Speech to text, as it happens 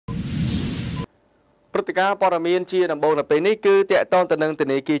ព្រឹត្តិការណ៍ព័ត៌មានជាដំបូងនៅពេលនេះគឺតាក់ទងទៅនឹងធ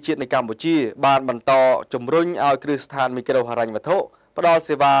នាគារជាតិនៃកម្ពុជាបានបន្តជំរុញឲ្យគ្រឹះស្ថានមីក្រូហិរញ្ញវត្ថុផ្ដល់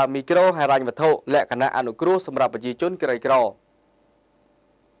សេវាមីក្រូហិរញ្ញវត្ថុលក្ខណៈអនុគ្រោះសម្រាប់ប្រជាជនក្រីក្រ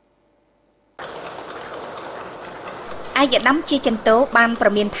ឯកឧត្តមជាចិនតូបានប្រ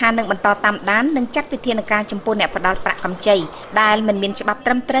មានថានឹងបន្តតាមដាននិងចាត់វិធានការចំពោះអ្នកផ្ដល់ប្រាក់កម្ចីដែលមិនមានច្បាប់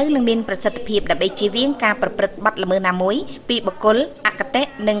ត្រឹមត្រូវនិងមានប្រសិទ្ធភាពដើម្បីជៀសវាងការប្រព្រឹត្តបទល្មើសណាមួយពីបុគ្គលអគតិ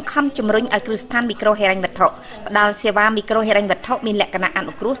និងខំជំរុញឲ្យគ្រឹះស្ថានមីក្រូហិរញ្ញវត្ថុផ្ដល់សេវាមីក្រូហិរញ្ញវត្ថុមានលក្ខណៈអ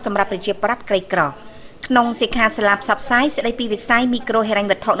នុគ្រោះសម្រាប់ប្រជាពលរដ្ឋក្រីក្រក្នុងសិក្ខាសាលាផ្សព្វផ្សាយស្ដីពីវិស័យមីក្រូហិរញ្ញ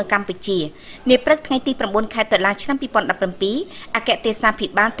វត្ថុនៅកម្ពុជានាព្រឹកថ្ងៃទី9ខែតុលាឆ្នាំ2017អគ្គទេសាភិ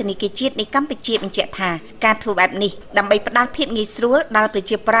បាលធនាគារជាតិនៃកម្ពុជាបញ្ជាក់ថាការធ្វើបែបនេះដើម្បីផ្ដល់ភាពងាយស្រួលដល់ប្រ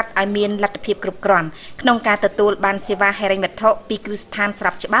ជាពលរដ្ឋឲ្យមានលទ្ធភាពគ្រប់គ្រាន់ក្នុងការទទួលបានសេវាហិរញ្ញវត្ថុពីគ្រឹះស្ថានស្រ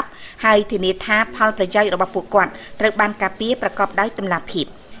បច្បាប់ហើយធានាថាផលប្រយោជន៍របស់ពួកគាត់ត្រូវបានការពារប្រកបដោយតម្លាភាព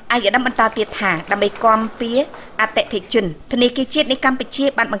ឯកឧត្តមបន្តទៀតថាដើម្បីគាំពៀអតិថិជនធនាគារជាតិនៃកម្ពុជា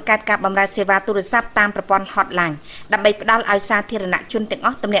បានបង្កើតការបម្រើសេវាទូរស័ព្ទតាមប្រព័ន្ធ Hotline ដើម្បីផ្ដល់ឲ្យសាធារណជនទាំងអ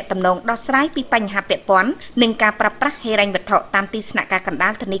ស់ទំនាក់ទំនងដោះស្រាយពីបញ្ហាពាក់ព័ន្ធនឹងការប្រើប្រាស់ហិរញ្ញវត្ថុតាមទីស្នាក់ការកណ្ដា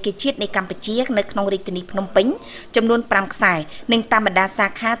លធនាគារជាតិនៃកម្ពុជានៅក្នុងរាជធានីភ្នំពេញចំនួន5ខ្សែនិងតាមបណ្ដាសា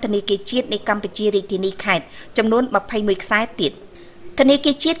ខាធនាគារជាតិនៃកម្ពុជារាជធានីខេត្តចំនួន21ខ្សែទៀតធនា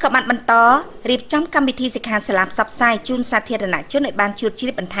គារជាតិក៏បានបន្តរៀបចំកម្មវិធីសិក្ខាសាលាផ្សព្វផ្សាយជូនសាធារណជនឲ្យបានជួបជ្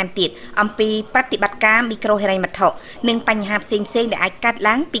រាបបន្ថែមទៀតអំពីប្រតិបត្តិការមីក្រូហិរញ្ញវត្ថុនិងបញ្ហាផ្សេងៗដែលអាចកើត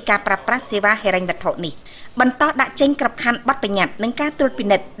ឡើងពីការប្រើប្រាស់សេវាហិរញ្ញវត្ថុនេះបន្តដាក់ចេញក្របខ័ណ្ឌបទបញ្ញត្តិនិងការត្រួតពិ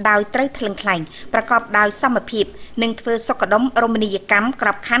និត្យដោយត្រូវថ្លឹងថ្លែងប្រកបដោយសមភាពនិងធ្វើសុខដុមរមណីយកម្មក្រ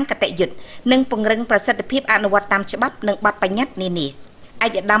បខ័ណ្ឌកតញ្ញុត្តនិងពង្រឹងប្រសិទ្ធភាពអនុវត្តតាមច្បាប់និងបទបញ្ញត្តិនានាឯ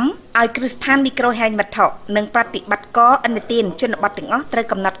កឧត្តមឲ្យគ្រឹះស្ថានមីក្រូហិរញ្ញវត្ថុនិងប្រតិបត្តិការឥណទានជនបទទាំងអស់ត្រូវ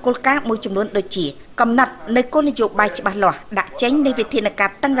កំណត់គោលការណ៍មួយចំនួនដូចជាកំណត់នៅគោលនយោបាយច្បាស់លាស់ដាក់ចេញនៃវិធានការ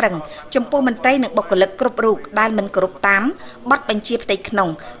តឹងរឹងចំពោះមន្ត្រីនិងបុគ្គលិកគ្រប់រូបដែលមិនគោរពតាមបទបញ្ជាផ្ទៃក្នុង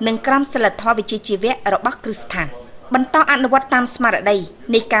និងក្រមសីលធម៌វិជ្ជាជីវៈរបស់គ្រឹះស្ថានបន្តអនុវត្តតាមស្មារតី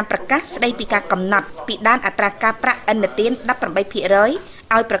នៃការប្រកាសស្ដីពីការកំណត់ពីដានអត្រាការប្រាក់ឥណទាន 18%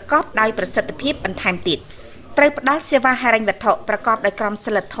 ឲ្យប្រកបដោយប្រសិទ្ធភាពបន្ថែមទៀតត្រូវផ្ដល់សេវាហិរញ្ញវត្ថុប្រកបដោយក្រម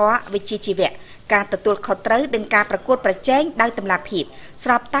សីលធម៌វិជ្ជាជីវៈការទទួលខុសត្រូវនិងការប្រកួតប្រជែងដោយតម្លាភាពស្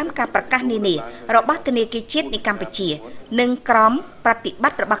របតាមការប្រកាសនានារបស់ធនាគារជាតិនៃកម្ពុជានិងក្រមប្រតិប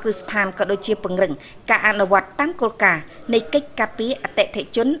ត្តិរបស់គ្រឹះស្ថានក៏ដូចជាពង្រឹងការអនុវត្តតាមគោលការណ៍នៃកិច្ចការពារអតិថិ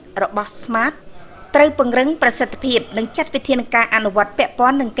ជនរបស់ Smart ត្រូវពង្រឹងប្រសិទ្ធភាពនិងចាត់វិធានការអនុវត្តពាក់ព័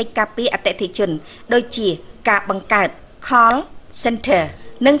ន្ធនឹងកិច្ចការពារអតិថិជនដូចជាការបង្កើត Call Center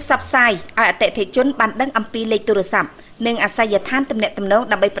និងផ្សព្វផ្សាយឲ្យអតិថិជនបានដឹងអំពីលេខទូរស័ព្ទនិងអាសយដ្ឋានទំនាក់ទំនង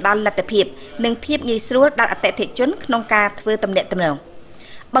ដើម្បីផ្ដល់លទ្ធភាពនិងភាពងាយស្រួលដល់អតិថិជនក្នុងការធ្វើទំនាក់ទំនង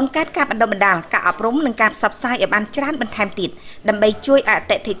បង្កើតការបណ្ដុះបណ្ដាលការអប់រំនិងការផ្សព្វផ្សាយឲ្យបានច្រើនបន្ថែមទៀតដើម្បីជួយឲ្យអ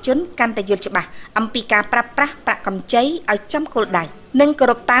តិថិជនកាន់តែយល់ច្បាស់អំពីការប្រើប្រាស់ប្រាក់កម្ចីឲ្យចំគោលដៅនិងគោ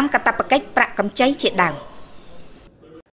រពតាមកាតព្វកិច្ចប្រាក់កម្ចីជាដើម